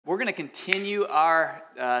going to continue our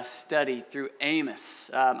study through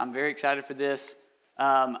Amos. I'm very excited for this.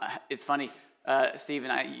 It's funny, Steve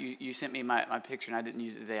and you sent me my picture, and I didn't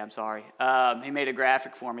use it today. I'm sorry. He made a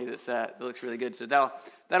graphic for me that looks really good. So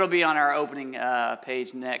that'll be on our opening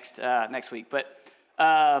page next week. But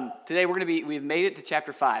today we've made it to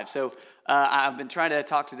chapter 5. So I've been trying to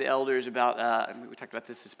talk to the elders about. We talked about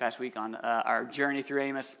this past week on our journey through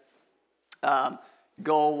Amos.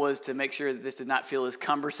 Goal was to make sure that this did not feel as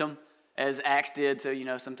cumbersome as Acts did. So,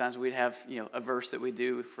 sometimes we'd have, a verse that we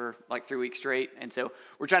do for like 3 weeks straight. And so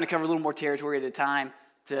we're trying to cover a little more territory at a time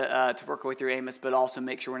to work our way through Amos, but also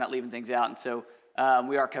make sure we're not leaving things out. And so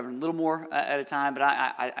we are covering a little more at a time, but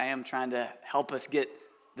I am trying to help us get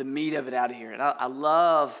the meat of it out of here. And I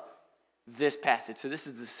love this passage. So this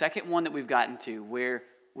is the second one that we've gotten to where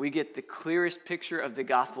we get the clearest picture of the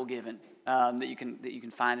gospel given. That you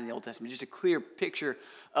can find in the Old Testament. Just a clear picture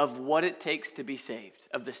of what it takes to be saved,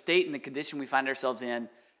 of the state and the condition we find ourselves in,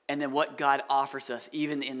 and then what God offers us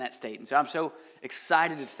even in that state. And so I'm so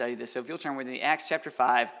excited to study this. So if you'll turn with me, Acts chapter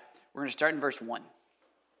 5, we're going to start in verse 1.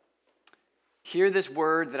 Hear this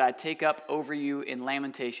word that I take up over you in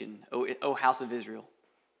lamentation, O house of Israel.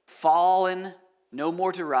 Fallen, no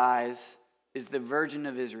more to rise, is the virgin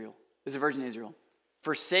Israel,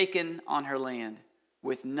 forsaken on her land,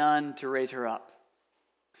 with none to raise her up.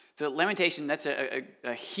 So lamentation, that's a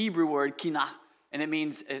Hebrew word, kinah, and it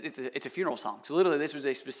means it's a funeral song. So literally this was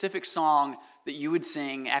a specific song that you would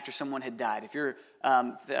sing after someone had died. If you're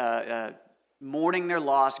mourning their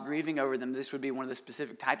loss, grieving over them, this would be one of the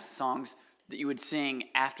specific types of songs that you would sing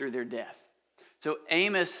after their death. So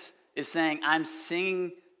Amos is saying, I'm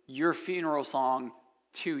singing your funeral song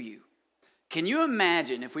to you. Can you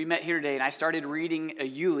imagine if we met here today and I started reading a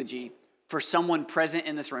eulogy for someone present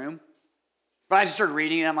in this room? But I just started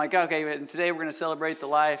reading it. I'm like, okay, and today we're going to celebrate the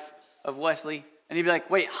life of Wesley. And he'd be like,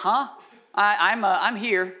 wait, huh? I'm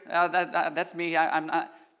here. That's me. I'm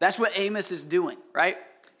not. That's what Amos is doing, right?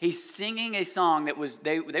 He's singing a song that was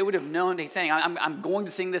they would have known. He's saying, I'm going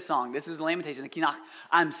to sing this song. This is Lamentation, the Kinach.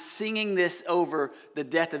 I'm singing this over the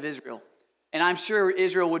death of Israel. And I'm sure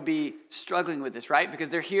Israel would be struggling with this, right? Because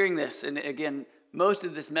they're hearing this. And again, most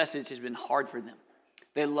of this message has been hard for them.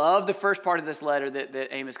 They love the first part of this letter that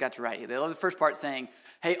Amos got to write. They love the first part saying,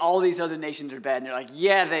 hey, all these other nations are bad. And they're like,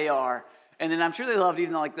 yeah, they are. And then I'm sure they loved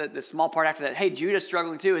even like the small part after that. Hey, Judah's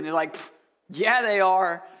struggling too. And they're like, yeah, they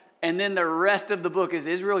are. And then the rest of the book is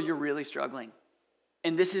Israel, you're really struggling.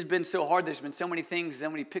 And this has been so hard. There's been so many things, so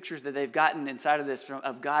many pictures that they've gotten inside of this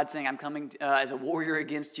of God saying, I'm coming as a warrior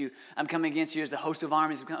against you. I'm coming against you as the host of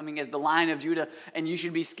armies. I'm coming as the Lion of Judah. And you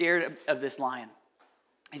should be scared of this lion.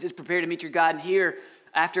 He says, prepare to meet your God. And here,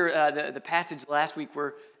 after the passage last week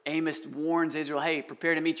where Amos warns Israel, hey,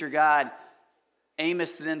 prepare to meet your God,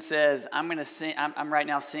 Amos then says, I'm right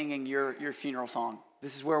now singing your funeral song.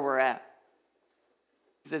 This is where we're at.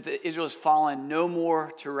 He says that Israel has fallen, no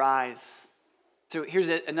more to rise. So here's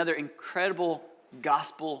another incredible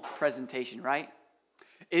gospel presentation, right?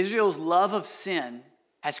 Israel's love of sin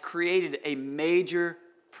has created a major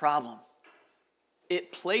problem.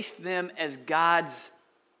 It placed them as God's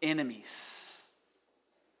enemies.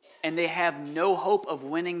 And they have no hope of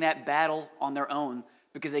winning that battle on their own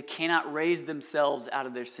because they cannot raise themselves out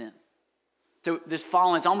of their sin. So this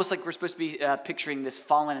fallen, it's almost like we're supposed to be picturing this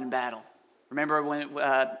fallen in battle. Remember when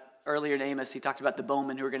earlier in Amos, he talked about the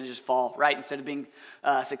bowmen who are going to just fall, right? Instead of being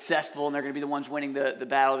successful and they're going to be the ones winning the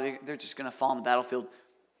battle, they're just going to fall on the battlefield.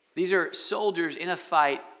 These are soldiers in a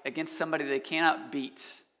fight against somebody they cannot beat,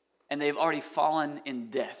 and they've already fallen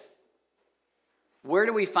in death. Where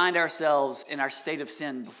do we find ourselves in our state of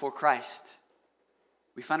sin before Christ?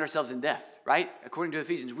 We find ourselves in death, right? According to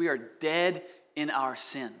Ephesians, we are dead in our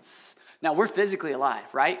sins. Now, we're physically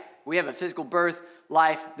alive, right? We have a physical birth,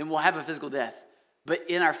 life, then we'll have a physical death. But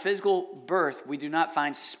in our physical birth, we do not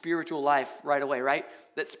find spiritual life right away, right?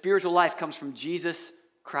 That spiritual life comes from Jesus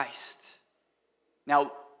Christ.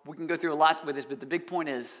 Now, we can go through a lot with this, but the big point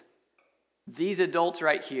is, these adults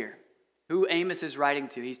right here, who Amos is writing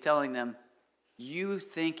to, he's telling them, you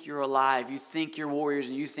think you're alive, you think you're warriors,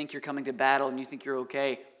 and you think you're coming to battle, and you think you're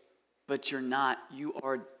okay, but you're not. You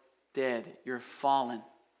are dead. You're fallen.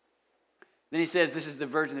 Then he says this is the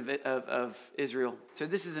virgin of Israel. So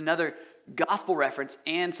this is another gospel reference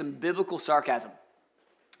and some biblical sarcasm.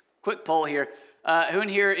 Quick poll here. Who in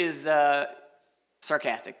here is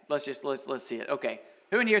sarcastic? Let's see it. Okay.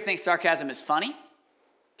 Who in here thinks sarcasm is funny?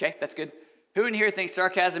 Okay, that's good. Who in here thinks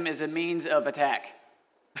sarcasm is a means of attack?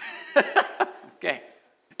 Okay.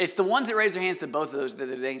 It's the ones that raise their hands to both of those that are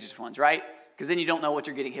the dangerous ones, right? Because then you don't know what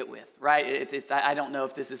you're getting hit with, right? I don't know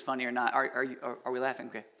if this is funny or not. Are we laughing?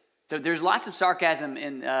 Okay. So there's lots of sarcasm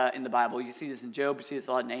in the Bible. You see this in Job. You see this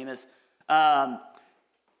a lot in Amos. But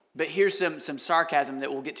here's some sarcasm that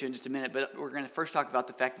we'll get to in just a minute. But we're going to first talk about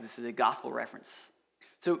the fact that this is a gospel reference.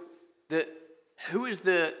 So who is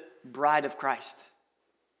the bride of Christ?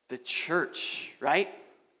 The church, right?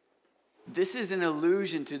 This is an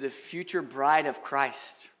allusion to the future bride of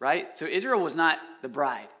Christ, right? So Israel was not the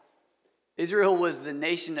bride. Israel was the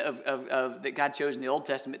nation that God chose in the Old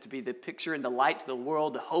Testament to be the picture and the light to the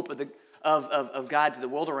world, the hope of God to the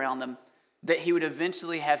world around them, that he would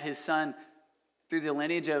eventually have his son through the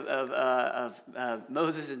lineage of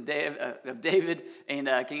Moses and David and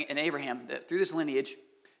Abraham. Through this lineage,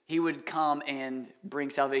 he would come and bring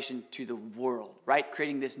salvation to the world, right?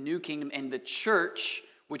 Creating this new kingdom and the church,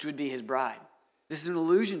 which would be his bride. This is an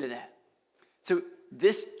allusion to that. So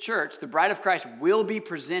this church, the bride of Christ, will be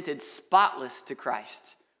presented spotless to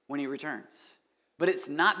Christ when he returns. But it's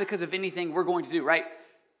not because of anything we're going to do, right?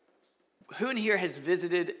 Who in here has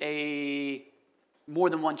visited more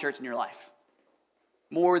than one church in your life?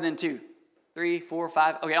 More than 2, 3, 4,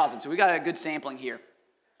 5? Okay, awesome. So we got a good sampling here.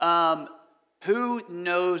 Who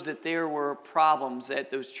knows that there were problems at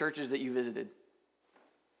those churches that you visited?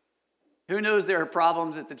 Who knows there are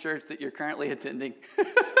problems at the church that you're currently attending?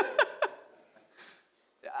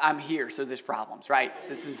 I'm here, so there's problems, right?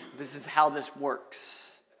 This is how this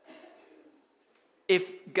works.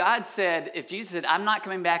 If Jesus said, I'm not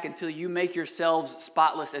coming back until you make yourselves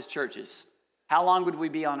spotless as churches, how long would we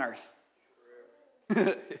be on earth?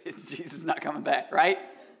 Jesus is not coming back, right?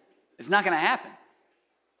 It's not going to happen.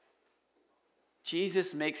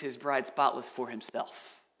 Jesus makes his bride spotless for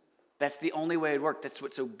himself. That's the only way it worked. That's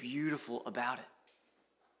what's so beautiful about it.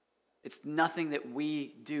 It's nothing that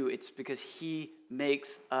we do. It's because he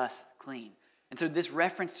makes us clean. And so this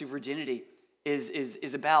reference to virginity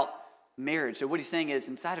is about marriage. So what he's saying is,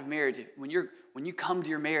 inside of marriage, when you come to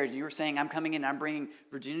your marriage and you're saying, I'm coming in and I'm bringing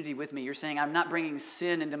virginity with me, you're saying, I'm not bringing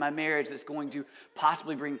sin into my marriage that's going to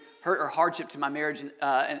possibly bring hurt or hardship to my marriage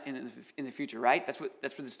in the future, right? That's what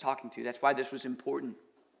this is talking to. That's why this was important.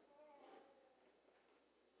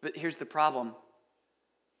 But here's the problem.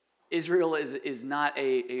 Israel is not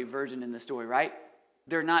a virgin in the story, right?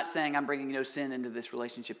 They're not saying, I'm bringing no sin into this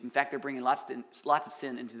relationship. In fact, they're bringing lots of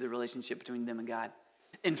sin into the relationship between them and God.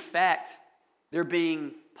 In fact, they're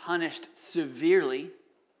being punished severely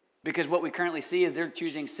because what we currently see is they're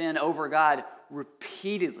choosing sin over God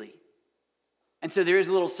repeatedly. And so there is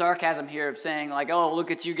a little sarcasm here of saying like, oh,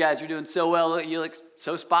 look at you guys. You're doing so well. You look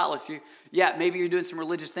so spotless. Yeah, maybe you're doing some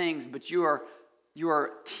religious things, but you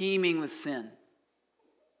are teeming with sin.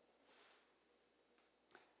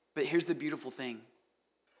 But here's the beautiful thing.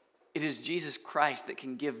 It is Jesus Christ that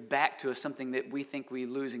can give back to us something that we think we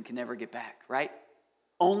lose and can never get back, right?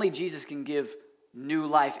 Only Jesus can give new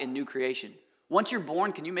life and new creation. Once you're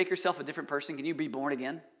born, can you make yourself a different person? Can you be born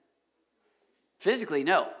again? Physically,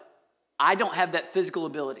 no. I don't have that physical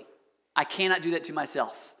ability. I cannot do that to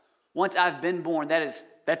myself. Once I've been born, that's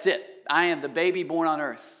it. I am the baby born on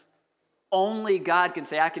earth. Only God can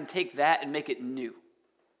say, I can take that and make it new.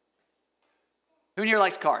 Who in here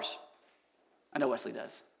likes cars? I know Wesley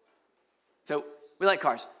does. So we like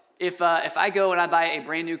cars. If I go and I buy a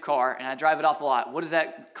brand new car and I drive it off the lot, what does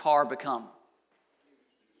that car become?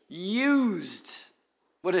 Used.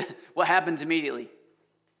 What happens immediately?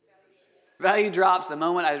 Value drops the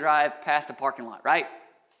moment I drive past a parking lot, right?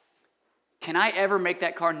 Can I ever make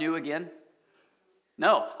that car new again?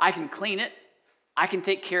 No. I can clean it. I can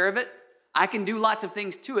take care of it. I can do lots of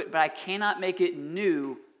things to it, but I cannot make it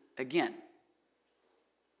new again.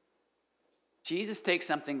 Jesus takes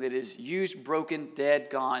something that is used, broken, dead,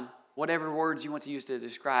 gone, whatever words you want to use to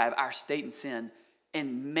describe our state in sin,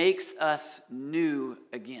 and makes us new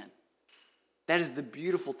again. That is the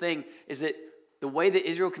beautiful thing, is that the way that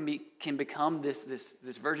Israel can become this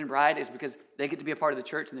virgin bride is because they get to be a part of the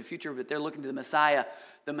church in the future, but they're looking to the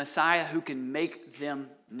Messiah who can make them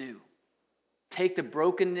new. Take the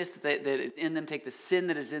brokenness that is in them, take the sin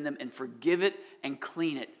that is in them, and forgive it and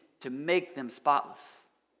clean it to make them spotless.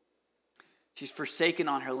 She's forsaken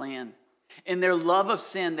on her land. In their love of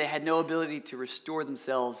sin, they had no ability to restore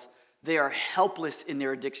themselves. They are helpless in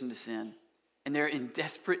their addiction to sin, and they're in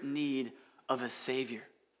desperate need of a Savior.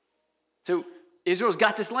 So Israel's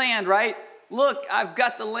got this land, right? Look, I've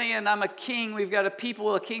got the land. I'm a king. We've got a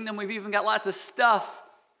people, a kingdom. We've even got lots of stuff.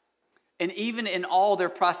 And even in all their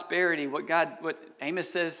prosperity, what Amos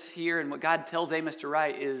says here and what God tells Amos to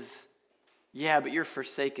write is, yeah, but you're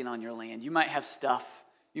forsaken on your land. You might have stuff.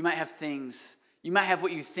 You might have things. You might have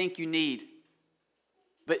what you think you need.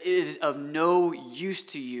 But it is of no use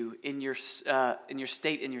to you in your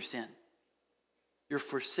state, in your sin. You're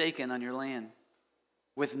forsaken on your land.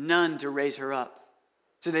 with none to raise her up.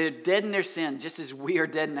 So they're dead in their sin, just as we are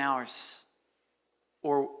dead in ours,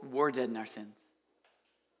 or were dead in our sins.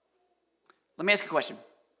 Let me ask you a question.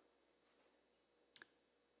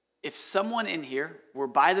 If someone in here were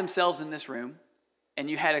by themselves in this room and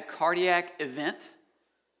you had a cardiac event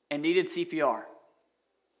and needed CPR,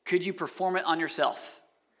 could you perform it on yourself?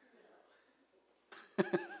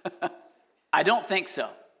 I don't think so.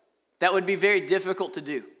 That would be very difficult to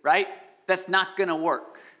do, right? That's not going to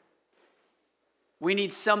work. We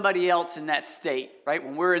need somebody else in that state, right?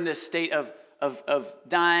 When we're in this state of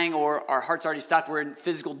dying or our heart's already stopped, we're in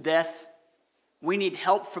physical death. We need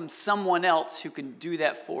help from someone else who can do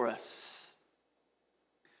that for us.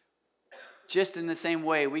 Just in the same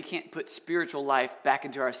way, we can't put spiritual life back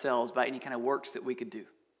into ourselves by any kind of works that we could do.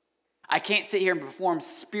 I can't sit here and perform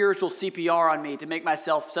spiritual CPR on me to make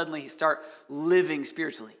myself suddenly start living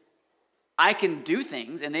spiritually. I can do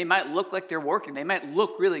things, and they might look like they're working. They might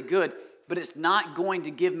look really good, but it's not going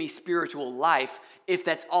to give me spiritual life if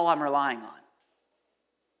that's all I'm relying on.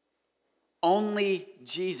 Only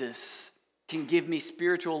Jesus can give me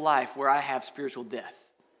spiritual life where I have spiritual death.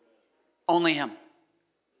 Only him.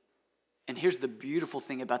 And here's the beautiful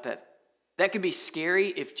thing about that. That could be scary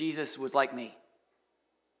if Jesus was like me.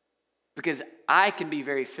 Because I can be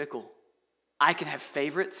very fickle. I can have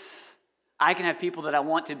favorites. I can have people that I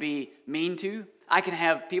want to be mean to. I can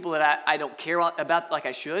have people that I don't care about like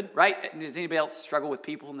I should, right? Does anybody else struggle with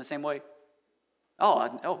people in the same way?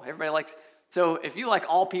 Oh, everybody likes. So if you like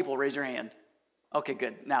all people, raise your hand. Okay,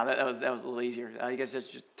 good. Now that was a little easier. You guys are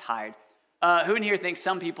just tired. Who in here thinks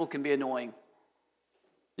some people can be annoying?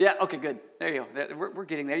 Yeah, okay, good. There you go. We're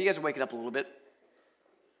getting there. You guys are waking up a little bit.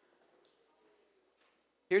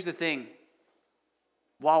 Here's the thing.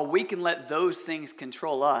 While we can let those things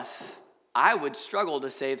control us, I would struggle to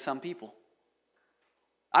save some people.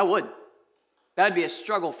 I would. That would be a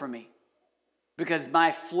struggle for me because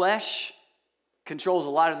my flesh controls a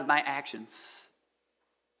lot of my actions.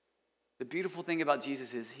 The beautiful thing about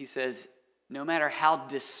Jesus is he says, no matter how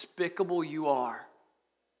despicable you are,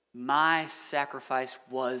 my sacrifice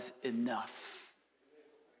was enough.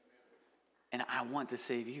 And I want to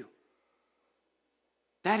save you.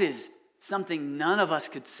 That is something none of us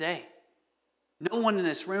could say. No one in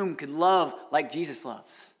this room could love like Jesus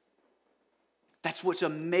loves. That's what's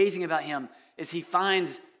amazing about him is he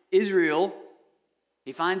finds Israel,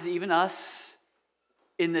 he finds even us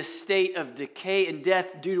in this state of decay and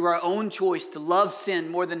death due to our own choice to love sin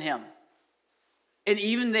more than him. And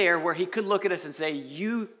even there where he could look at us and say,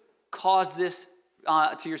 you caused this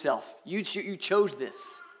to yourself. You chose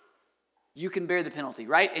this. You can bear the penalty,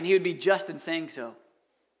 right? And he would be just in saying so.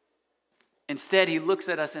 Instead, he looks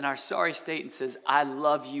at us in our sorry state and says, I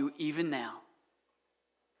love you even now,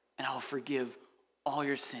 and I'll forgive all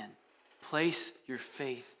your sin. Place your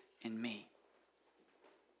faith in me.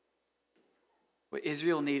 What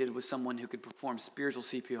Israel needed was someone who could perform spiritual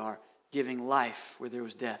CPR, giving life where there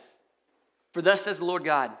was death. For thus says the Lord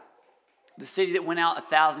God, the city that went out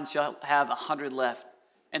 1,000 shall have 100 left,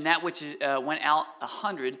 and that which went out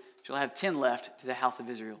 100 shall have 10 left to the house of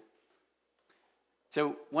Israel.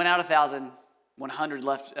 So went out 1,000, 100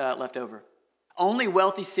 left over. Only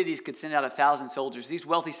wealthy cities could send out 1,000 soldiers. These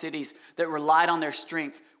wealthy cities that relied on their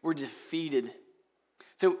strength were defeated.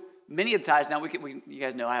 So many of the tithes, now you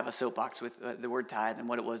guys know I have a soapbox with the word tithe and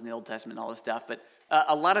what it was in the Old Testament and all this stuff, but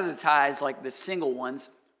a lot of the tithes, like the single ones,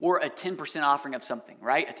 were a 10% offering of something,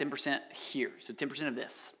 right? A 10% here, so 10% of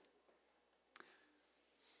this.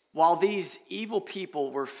 While these evil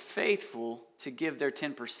people were faithful to give their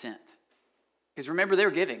 10%, because remember, they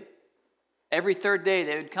were giving. Every third day,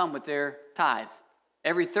 they would come with their tithe.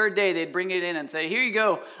 Every third day, they'd bring it in and say, here you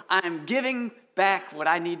go. I'm giving back what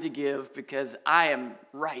I need to give because I am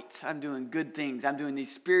right. I'm doing good things. I'm doing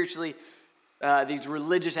these these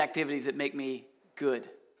religious activities that make me good.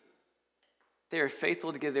 They are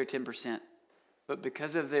faithful to give their 10%. But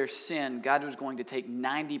because of their sin, God was going to take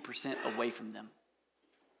 90% away from them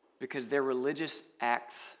because their religious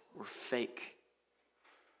acts were fake.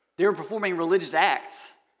 They were performing religious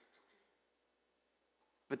acts,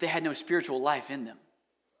 but they had no spiritual life in them.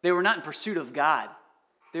 They were not in pursuit of God.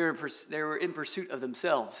 They were in pursuit of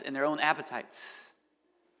themselves and their own appetites.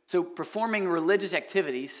 So performing religious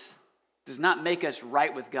activities does not make us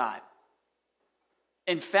right with God.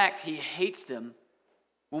 In fact, he hates them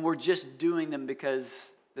when we're just doing them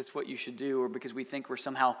because that's what you should do or because we think we're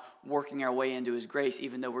somehow working our way into his grace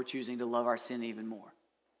even though we're choosing to love our sin even more.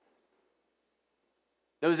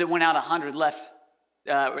 Those that went out 100 left,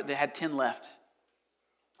 they had 10 left.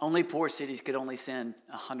 Only poor cities could only send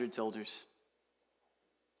 100 soldiers.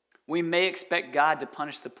 We may expect God to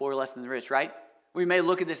punish the poor less than the rich, right? We may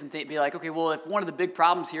look at this and be like, okay, well, if one of the big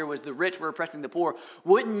problems here was the rich were oppressing the poor,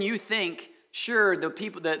 wouldn't you think, sure,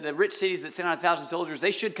 the rich cities that sent out 1,000 soldiers,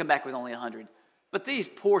 they should come back with only 100. But these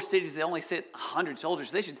poor cities that only sent 100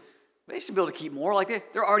 soldiers, they should be able to keep more.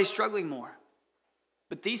 Like they're already struggling more.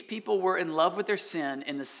 But these people were in love with their sin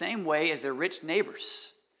in the same way as their rich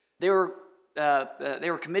neighbors. They were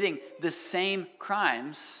committing the same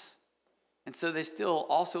crimes, and so they still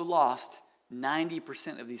also lost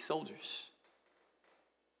 90% of these soldiers.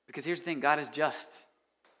 Because here's the thing, God is just.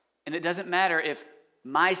 And it doesn't matter if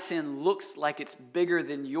my sin looks like it's bigger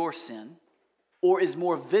than your sin or is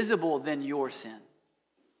more visible than your sin.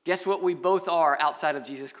 Guess what we both are outside of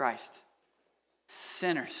Jesus Christ?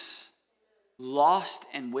 Sinners, lost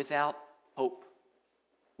and without hope.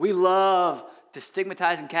 We love to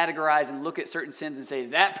stigmatize and categorize and look at certain sins and say,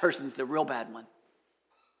 that person's the real bad one.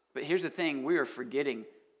 But here's the thing, we are forgetting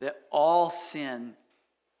that all sin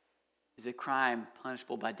is a crime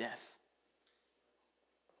punishable by death.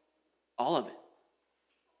 All of it.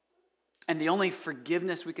 And the only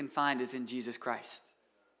forgiveness we can find is in Jesus Christ.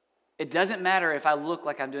 It doesn't matter if I look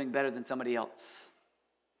like I'm doing better than somebody else.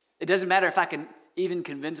 It doesn't matter if I can even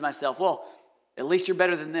convince myself, well, at least you're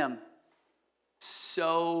better than them.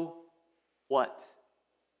 So what?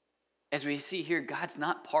 As we see here, God's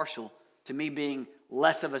not partial to me being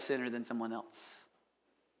less of a sinner than someone else.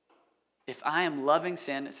 If I am loving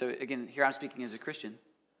sin, so again, here I'm speaking as a Christian.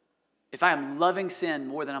 If I am loving sin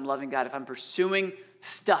more than I'm loving God, if I'm pursuing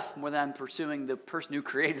stuff more than I'm pursuing the person who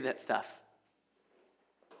created that stuff,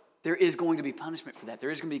 there is going to be punishment for that.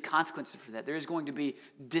 There is going to be consequences for that. There is going to be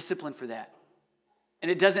discipline for that.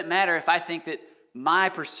 And it doesn't matter if I think that my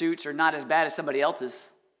pursuits are not as bad as somebody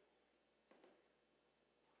else's.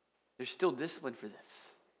 There's still discipline for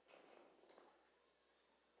this.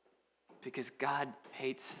 Because God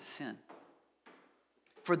hates sin.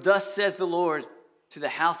 For thus says the Lord to the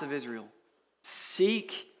house of Israel,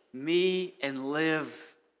 seek me and live,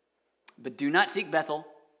 but do not seek Bethel,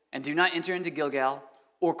 and do not enter into Gilgal,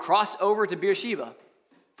 or cross over to Beersheba,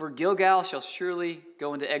 for Gilgal shall surely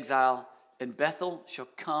go into exile, and Bethel shall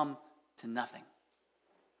come to nothing.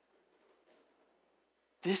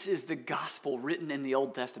 This is the gospel written in the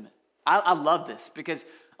Old Testament. I love this because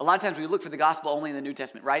a lot of times we look for the gospel only in the New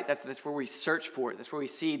Testament, right? That's where we search for it. That's where we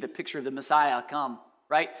see the picture of the Messiah come,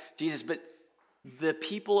 right? Jesus. But the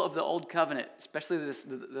people of the Old Covenant, especially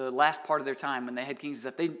the last part of their time when they had kings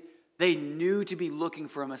and stuff, they knew to be looking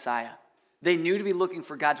for a Messiah. They knew to be looking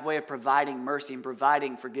for God's way of providing mercy and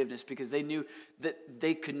providing forgiveness because they knew that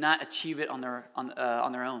they could not achieve it on their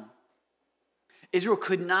own. Israel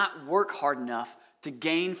could not work hard enough to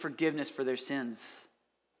gain forgiveness for their sins.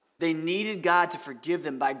 They needed God to forgive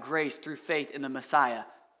them by grace through faith in the Messiah,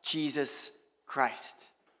 Jesus Christ.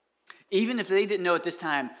 Even if they didn't know at this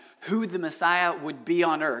time who the Messiah would be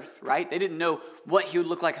on earth, right? They didn't know what he would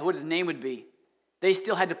look like, what his name would be. They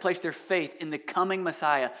still had to place their faith in the coming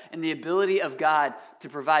Messiah and the ability of God to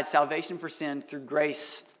provide salvation for sin through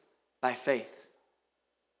grace by faith.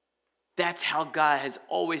 That's how God has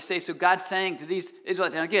always saved. So God's saying to these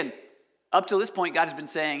Israelites, and again, up to this point, God has been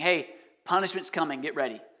saying, hey, punishment's coming, get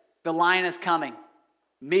ready. The lion is coming.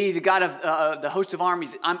 Me, the God of the host of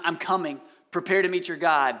armies, I'm coming. Prepare to meet your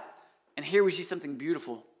God. And here we see something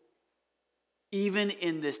beautiful. Even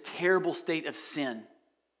in this terrible state of sin,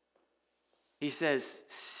 he says,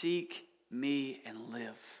 seek me and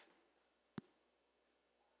live.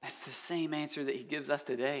 That's the same answer that he gives us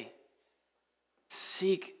today.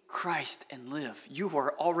 Seek Christ and live. You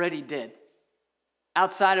are already dead.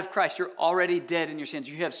 Outside of Christ, you're already dead in your sins.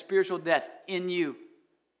 You have spiritual death in you.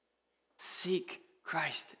 Seek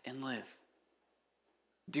Christ and live.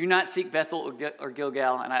 Do not seek Bethel or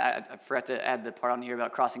Gilgal. And I forgot to add the part on here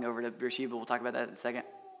about crossing over to Beersheba. We'll talk about that in a second.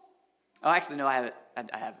 Oh, actually, no, I have it.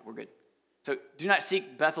 I have it. We're good. So do not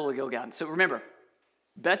seek Bethel or Gilgal. So remember,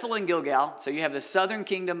 Bethel and Gilgal, so you have the southern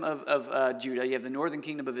kingdom of Judah. You have the northern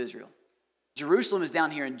kingdom of Israel. Jerusalem is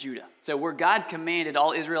down here in Judah. So where God commanded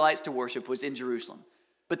all Israelites to worship was in Jerusalem.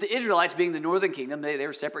 But the Israelites, being the northern kingdom, they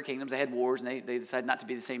were separate kingdoms. They had wars, and they decided not to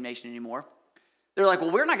be the same nation anymore. They're like,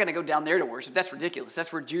 well, we're not going to go down there to worship. That's ridiculous.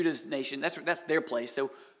 That's where Judah's nation, that's their place. So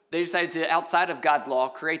they decided to, outside of God's law,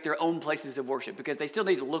 create their own places of worship because they still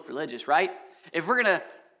need to look religious, right? If we're going to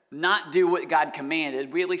not do what God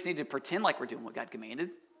commanded, we at least need to pretend like we're doing what God commanded.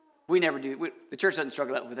 We never do. The church doesn't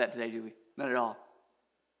struggle with that today, do we? Not at all.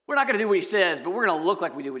 We're not going to do what he says, but we're going to look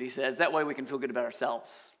like we do what he says. That way we can feel good about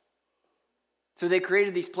ourselves. So they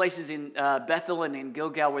created these places in Bethel and in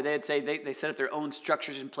Gilgal where they'd say they set up their own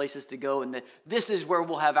structures and places to go. And this is where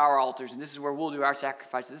we'll have our altars. And this is where we'll do our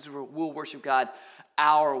sacrifices. This is where we'll worship God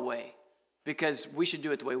our way. Because we should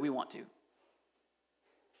do it the way we want to.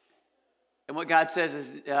 And what God says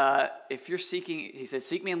is, if you're seeking, he says,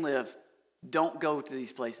 seek me and live. Don't go to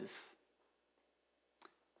these places.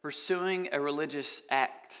 Pursuing a religious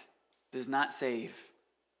act does not save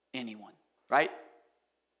anyone, right?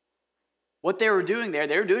 What they were doing there,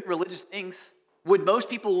 they were doing religious things. Would most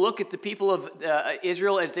people look at the people of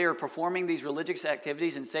Israel as they were performing these religious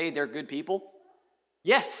activities and say they're good people?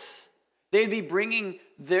 Yes. They'd be bringing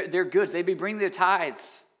their goods. They'd be bringing their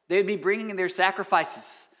tithes. They'd be bringing their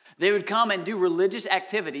sacrifices. They would come and do religious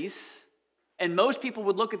activities, and most people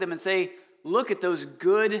would look at them and say, look at those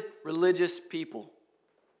good religious people.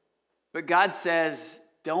 But God says,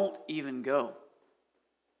 don't even go,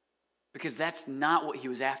 because that's not what he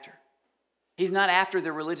was after. He's not after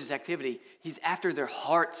their religious activity. He's after their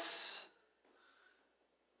hearts.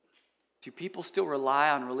 Do people still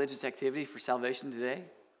rely on religious activity for salvation today?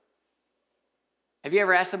 Have you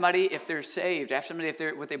ever asked somebody if they're saved, asked somebody if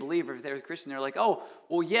they're what they believe, or if they're a Christian? They're like, oh,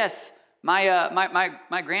 well, yes,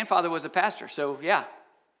 my grandfather was a pastor, so yeah.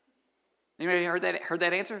 Anybody heard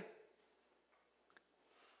that answer?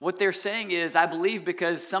 What they're saying is, I believe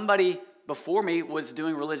because somebody before me was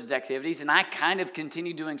doing religious activities, and I kind of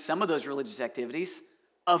continue doing some of those religious activities.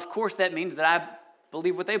 Of course, that means that I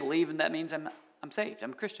believe what they believe, and that means I'm saved.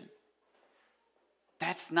 I'm a Christian.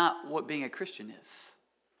 That's not what being a Christian is.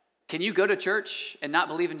 Can you go to church and not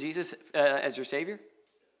believe in Jesus as your Savior?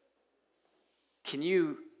 Can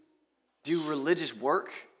you do religious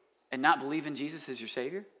work and not believe in Jesus as your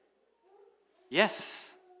Savior?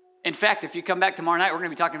 Yes. In fact, if you come back tomorrow night, we're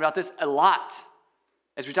going to be talking about this a lot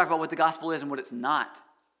as we talk about what the gospel is and what it's not.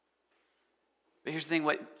 But here's the thing,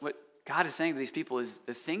 what God is saying to these people is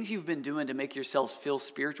the things you've been doing to make yourselves feel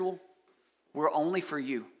spiritual were only for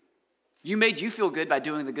you. You made you feel good by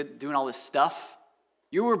doing all this stuff.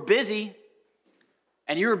 You were busy,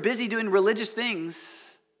 and you were busy doing religious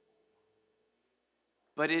things,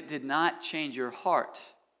 but it did not change your heart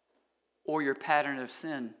or your pattern of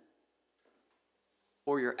sin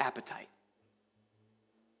or your appetite.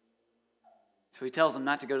 So he tells them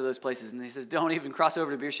not to go to those places, and he says, don't even cross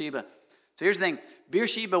over to Beersheba. So here's the thing.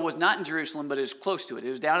 Beersheba was not in Jerusalem, but it was close to it. It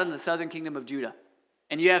was down in the southern kingdom of Judah.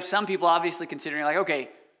 And you have some people obviously considering, like, okay,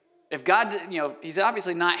 if God, he's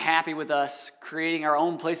obviously not happy with us creating our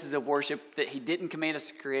own places of worship that he didn't command us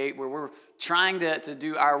to create, where we're trying to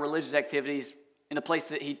do our religious activities in a place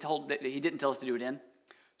that he didn't tell us to do it in.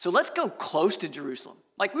 So let's go close to Jerusalem.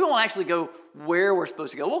 Like, we won't actually go where we're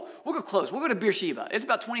supposed to go. We'll go close. We'll go to Beersheba. It's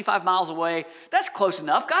about 25 miles away. That's close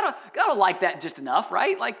enough. Gotta like that just enough,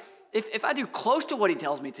 right? Like, if I do close to what he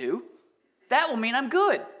tells me to, that will mean I'm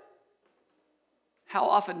good. How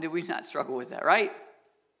often do we not struggle with that, right?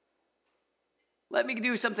 Let me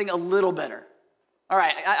do something a little better. All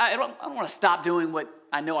right, I don't want to stop doing what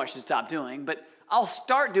I know I should stop doing, but I'll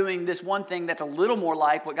start doing this one thing that's a little more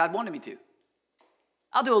like what God wanted me to.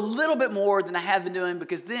 I'll do a little bit more than I have been doing,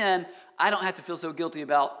 because then I don't have to feel so guilty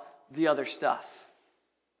about the other stuff.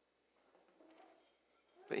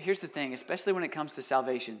 But here's the thing, especially when it comes to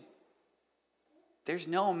salvation, there's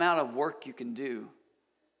no amount of work you can do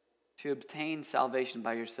to obtain salvation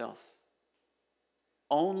by yourself.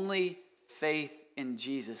 Only faith in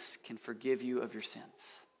Jesus can forgive you of your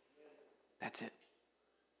sins. That's it.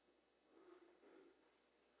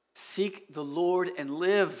 Seek the Lord and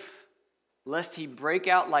live, lest he break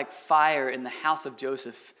out like fire in the house of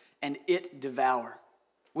Joseph and it devour,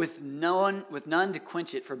 with none to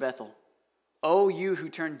quench it for Bethel. O you who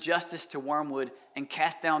turn justice to wormwood and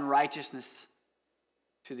cast down righteousness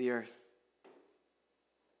to the earth.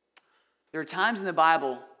 There are times in the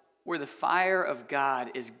Bible where the fire of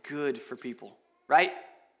God is good for people, right?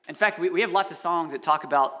 In fact, we have lots of songs that talk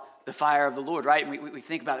about the fire of the Lord, right? And we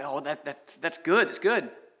think about, that's good, it's good.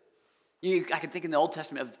 I can think in the Old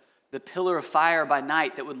Testament of the pillar of fire by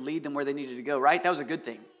night that would lead them where they needed to go, right? That was a good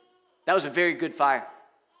thing. That was a very good fire.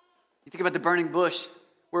 You think about the burning bush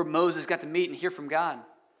where Moses got to meet and hear from God.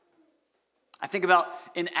 I think about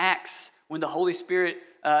in Acts when the Holy Spirit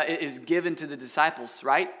is given to the disciples,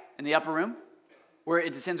 right? In the upper room, where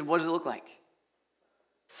it descends, and what does it look like?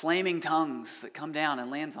 Flaming tongues that come down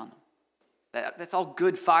and lands on them. That's all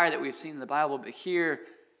good fire that we've seen in the Bible, but here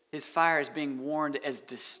his fire is being warned as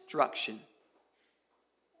destruction.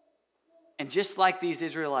 And just like these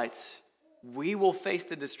Israelites, we will face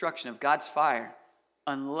the destruction of God's fire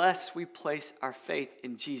unless we place our faith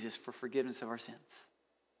in Jesus for forgiveness of our sins.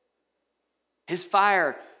 His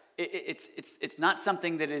fire, it's not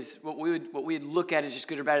something that is what we would look at as just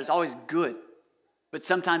good or bad. It's always good, but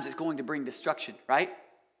sometimes it's going to bring destruction, right?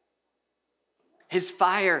 His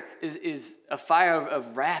fire is a fire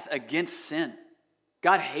of wrath against sin.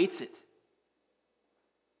 God hates it,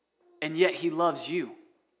 and yet he loves you.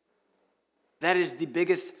 That is the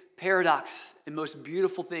biggest paradox and most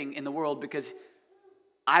beautiful thing in the world, because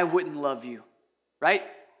I wouldn't love you, right?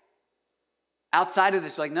 Outside of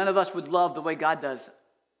this, like, none of us would love the way God does,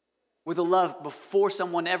 with a love before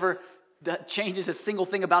someone ever changes a single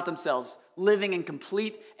thing about themselves, living in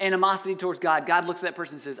complete animosity towards God. God looks at that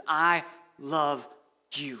person and says, I love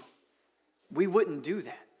you. We wouldn't do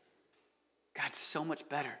that. God's so much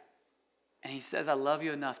better. And he says, I love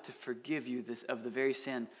you enough to forgive you of the very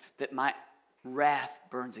sin that my wrath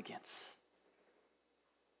burns against.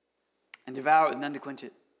 And devour it with none to quench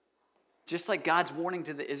it. Just like God's warning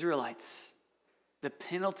to the Israelites, the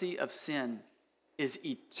penalty of sin is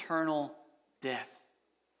eternal death.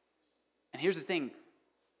 And here's the thing.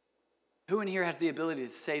 Who in here has the ability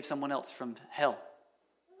to save someone else from hell?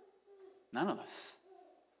 None of us.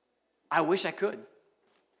 I wish I could.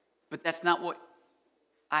 But that's not what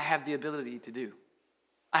I have the ability to do.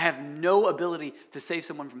 I have no ability to save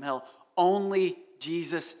someone from hell. Only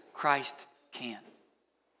Jesus Christ can.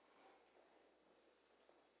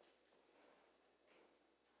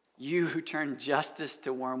 You who turn justice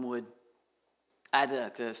to wormwood. I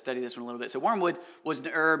had to study this one a little bit. So wormwood was an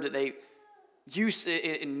herb that they used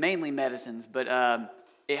in mainly medicines, but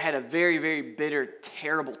it had a very, very bitter,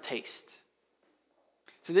 terrible taste.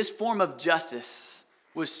 So this form of justice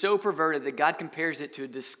was so perverted that God compares it to a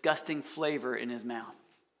disgusting flavor in his mouth.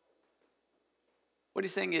 What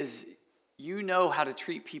he's saying is, you know how to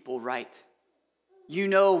treat people right. You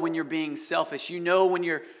know when you're being selfish. You know when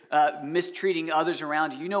you're mistreating others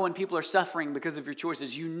around you. You know when people are suffering because of your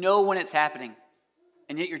choices. You know when it's happening.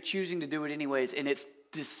 And yet you're choosing to do it anyways, and it's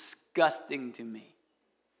disgusting to me.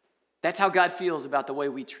 That's how God feels about the way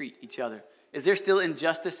we treat each other. Is there still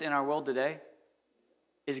injustice in our world today?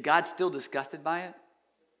 Is God still disgusted by it?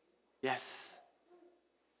 Yes.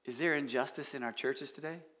 Is there injustice in our churches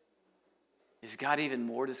today? Is God even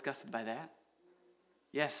more disgusted by that?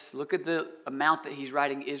 Yes. Look at the amount that he's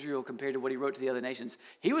writing Israel compared to what he wrote to the other nations.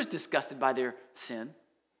 He was disgusted by their sin.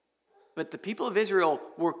 But the people of Israel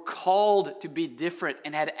were called to be different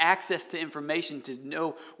and had access to information to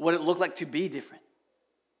know what it looked like to be different.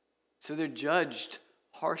 So they're judged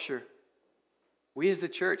harsher. We as the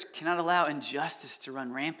church cannot allow injustice to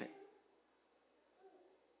run rampant.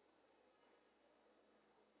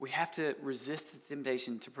 We have to resist the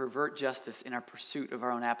temptation to pervert justice in our pursuit of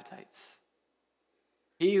our own appetites.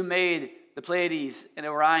 He who made the Pleiades and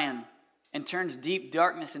Orion and turns deep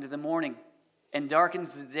darkness into the morning and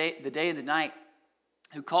darkens the day and the night,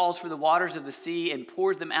 who calls for the waters of the sea and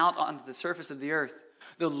pours them out onto the surface of the earth.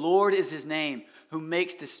 The Lord is his name, who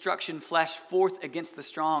makes destruction flash forth against the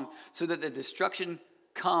strong, so that the destruction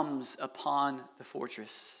comes upon the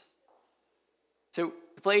fortress. So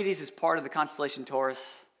the Pleiades is part of the constellation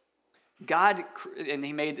Taurus. God, and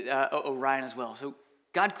he made Orion as well. So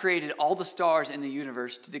God created all the stars in the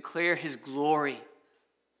universe to declare his glory.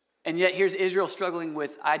 And yet here's Israel struggling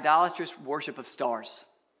with idolatrous worship of stars.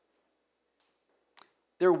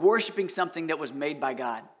 They're worshiping something that was made by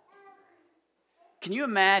God. Can you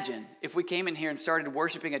imagine if we came in here and started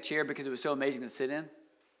worshiping a chair because it was so amazing to sit in?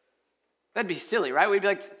 That'd be silly, right? We'd be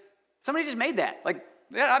like, somebody just made that. Like,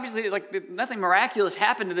 that obviously, like, nothing miraculous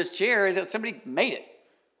happened to this chair. Somebody made it.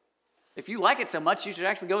 If you like it so much, you should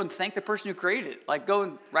actually go and thank the person who created it. Like, go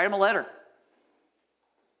and write them a letter.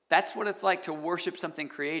 That's what it's like to worship something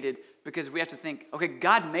created, because we have to think, okay,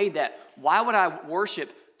 God made that. Why would I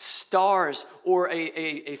worship stars or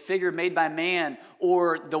a figure made by man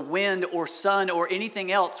or the wind or sun or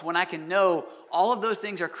anything else when I can know all of those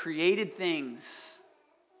things are created things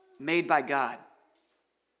made by God?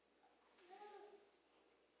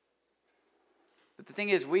 But the thing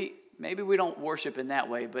is, maybe we don't worship in that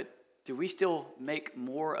way, but do we still make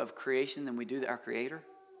more of creation than we do our Creator?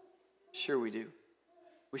 Sure we do.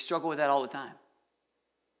 We struggle with that all the time.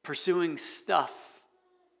 Pursuing stuff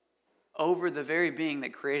over the very being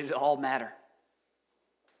that created all matter.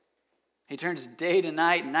 He turns day to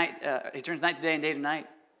night, he turns night to day and day to night.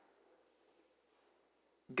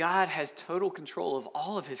 God has total control of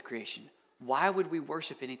all of his creation. Why would we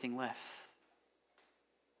worship anything less?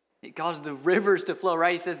 He causes the rivers to flow,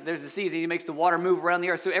 right? He says there's the seas. He makes the water move around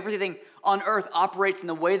the earth. So everything on earth operates in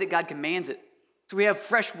the way that God commands it. So we have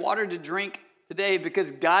fresh water to drink today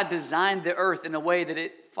because God designed the earth in a way that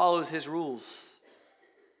it follows his rules.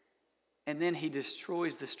 And then he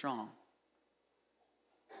destroys the strong.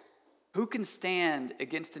 Who can stand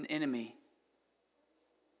against an enemy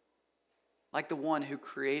like the one who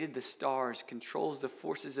created the stars, controls the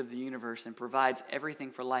forces of the universe, and provides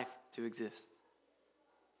everything for life to exist?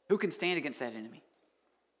 Who can stand against that enemy?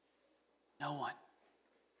 No one.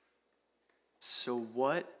 So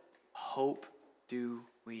what hope do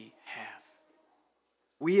we have?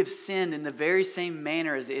 We have sinned in the very same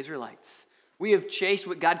manner as the Israelites. We have chased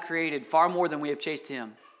what God created far more than we have chased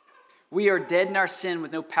him. We are dead in our sin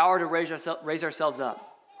with no power to raise ourselves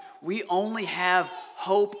up. We only have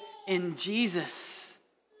hope in Jesus,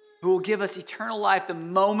 who will give us eternal life the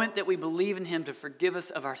moment that we believe in him to forgive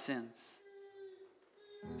us of our sins.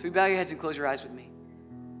 So you bow your heads and close your eyes with me.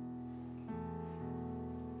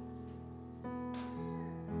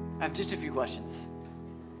 I have just a few questions.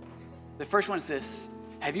 The first one is this.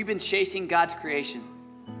 Have you been chasing God's creation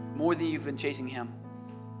more than you've been chasing him?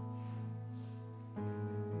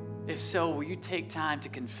 If so, will you take time to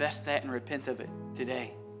confess that and repent of it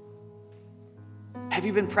today? Have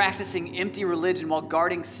you been practicing empty religion while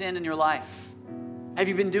guarding sin in your life? Have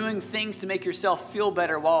you been doing things to make yourself feel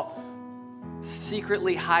better while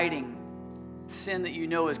secretly hiding sin that you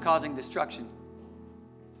know is causing destruction?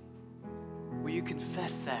 Will you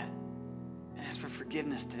confess that and ask for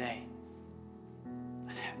forgiveness today?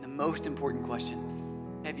 And the most important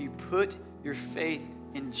question, have you put your faith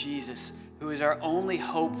in Jesus, who is our only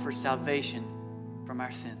hope for salvation from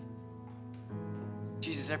our sin?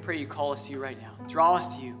 Jesus, I pray you call us to you right now. Draw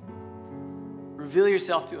us to you. Reveal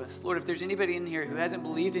yourself to us. Lord, if there's anybody in here who hasn't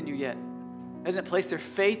believed in you yet, hasn't placed their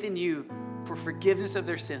faith in you for forgiveness of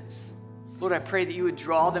their sins, Lord, I pray that you would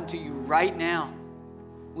draw them to you right now.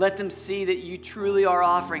 Let them see that you truly are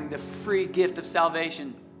offering the free gift of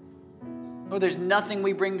salvation. Lord, there's nothing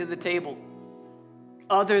we bring to the table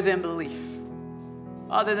other than belief,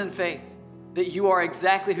 other than faith, that you are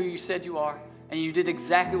exactly who you said you are, and you did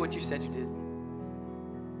exactly what you said you did.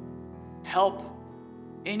 Help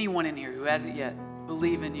anyone in here who hasn't yet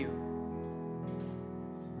believe in you.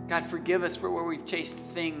 God, forgive us for where we've chased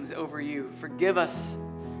things over you. Forgive us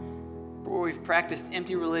for where we've practiced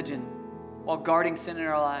empty religion while guarding sin in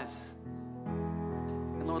our lives.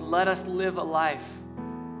 And Lord, let us live a life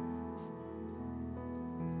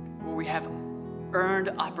where we have earned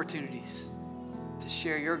opportunities to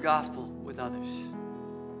share your gospel with others.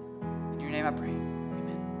 In your name I pray,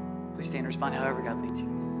 amen. Please stand and respond however God leads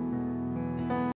you.